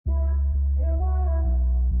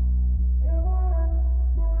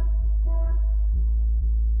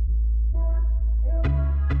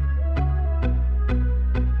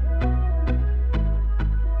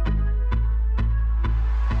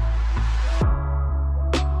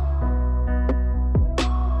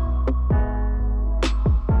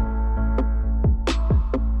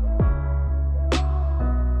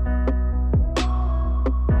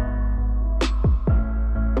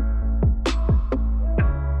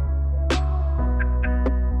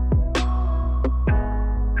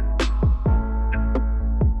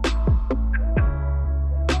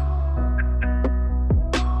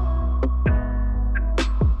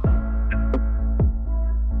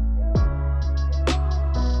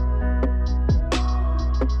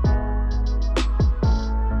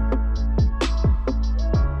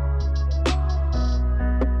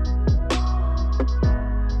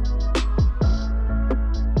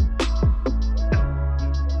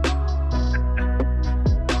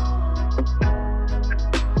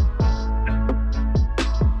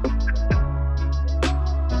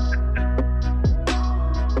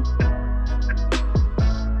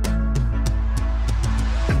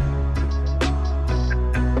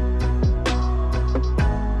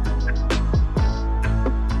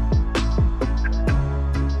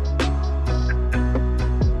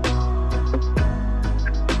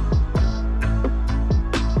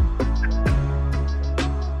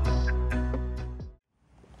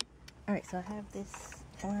Alright, so I have this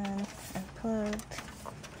one unplugged.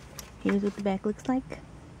 Here's what the back looks like.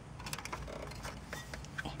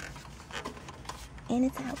 And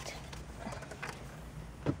it's out.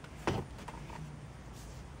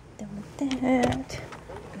 Done with that.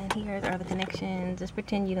 And then here are the connections. Just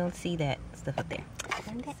pretend you don't see that stuff up there.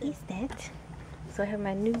 And that is that. So I have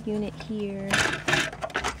my new unit here.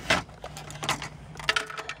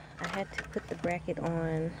 I had to put the bracket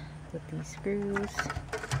on with these screws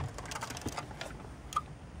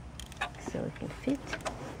so it can fit.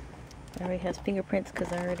 It already has fingerprints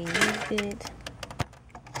because I already used it.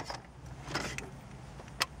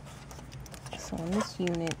 So on this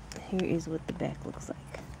unit, here is what the back looks like.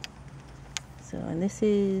 So, and this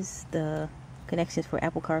is the connections for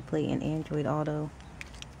Apple CarPlay and Android Auto.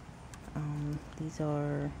 These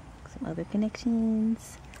are some other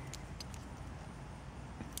connections.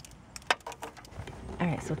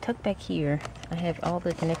 Alright, so tucked back here, I have all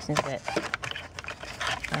the connections that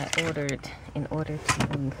I ordered in order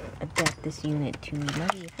to adapt this unit to my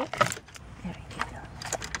vehicle. Alright, here we go.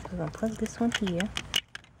 So we're going to plug this one here.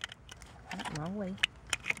 Wrong way.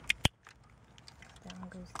 That one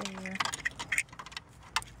goes there.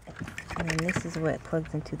 And then this is what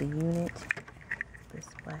plugs into the unit. This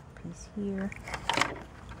black piece here.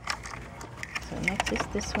 So next is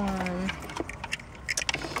this one.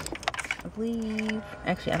 I believe,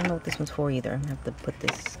 actually I don't know what this one's for either. I'm gonna have to put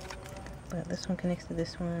this, but this one connects to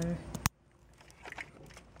this one.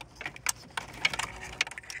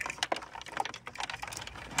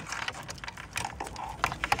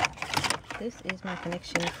 This is my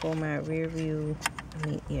connection for my rear view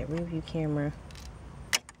camera.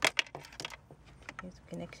 Here's a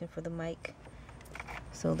connection for the mic.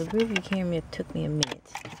 So the rear view camera took me a minute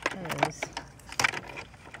because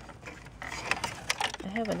I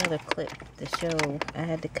have another clip to show. I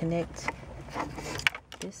had to connect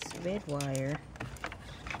this red wire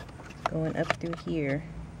going up through here,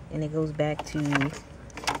 and it goes back to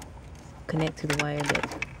connect to the wire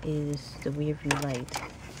that is the rear view light.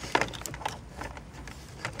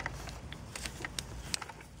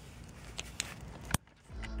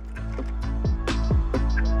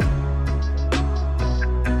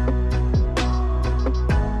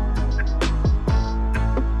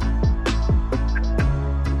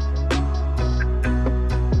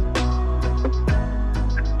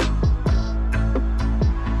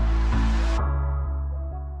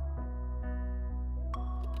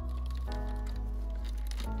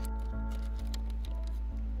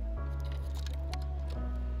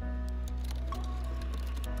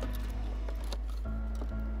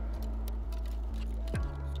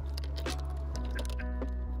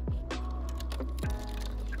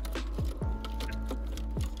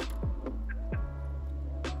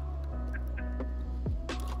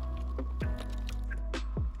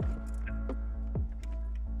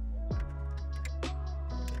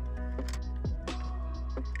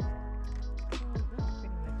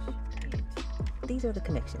 These are the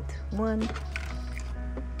connections. 1,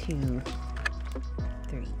 2,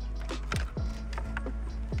 3.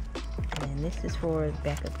 And this is for the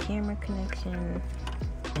backup camera connection.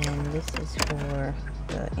 And this is for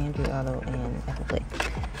the Android Auto and Apple Play.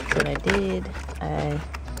 So what I did, I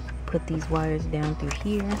put these wires down through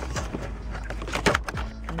here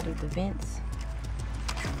under the vents.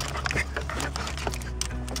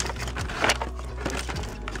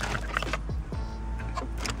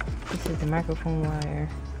 This is the microphone wire,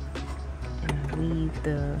 and I weave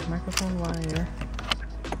the microphone wire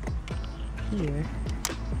here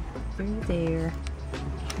through there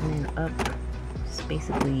and then up, just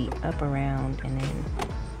basically up around and then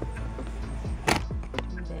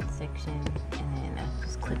through that section, and then I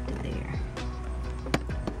just clipped it there.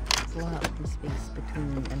 There's a lot of open space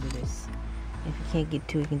between under this. If you can't get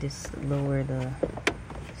to it, you can just lower the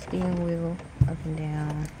steering wheel up and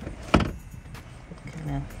down.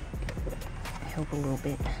 Kind of help a little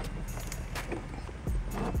bit.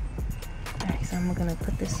 Alright, so I'm gonna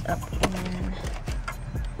put this up in,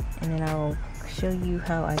 and then I'll show you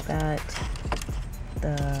how I got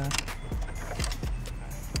the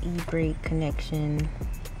e-brake connection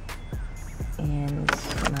and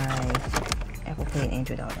my Apple Play and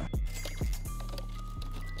Android Auto.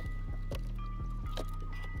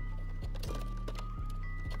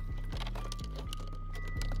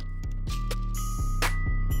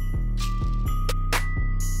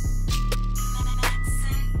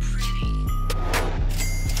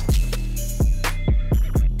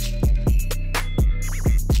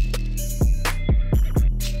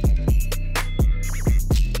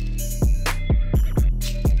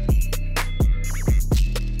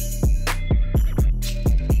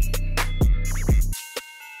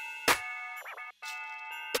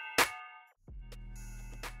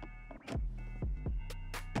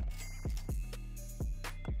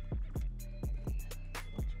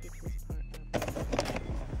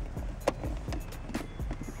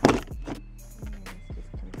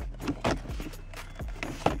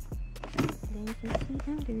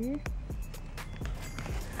 under.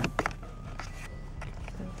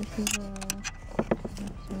 So this is a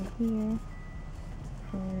option here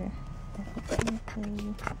for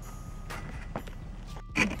automatically.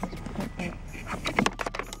 Just put it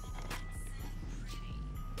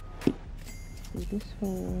through this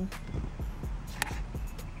hole.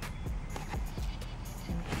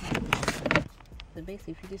 So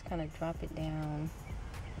basically, if you just kind of drop it down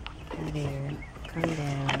through there, come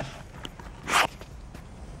down.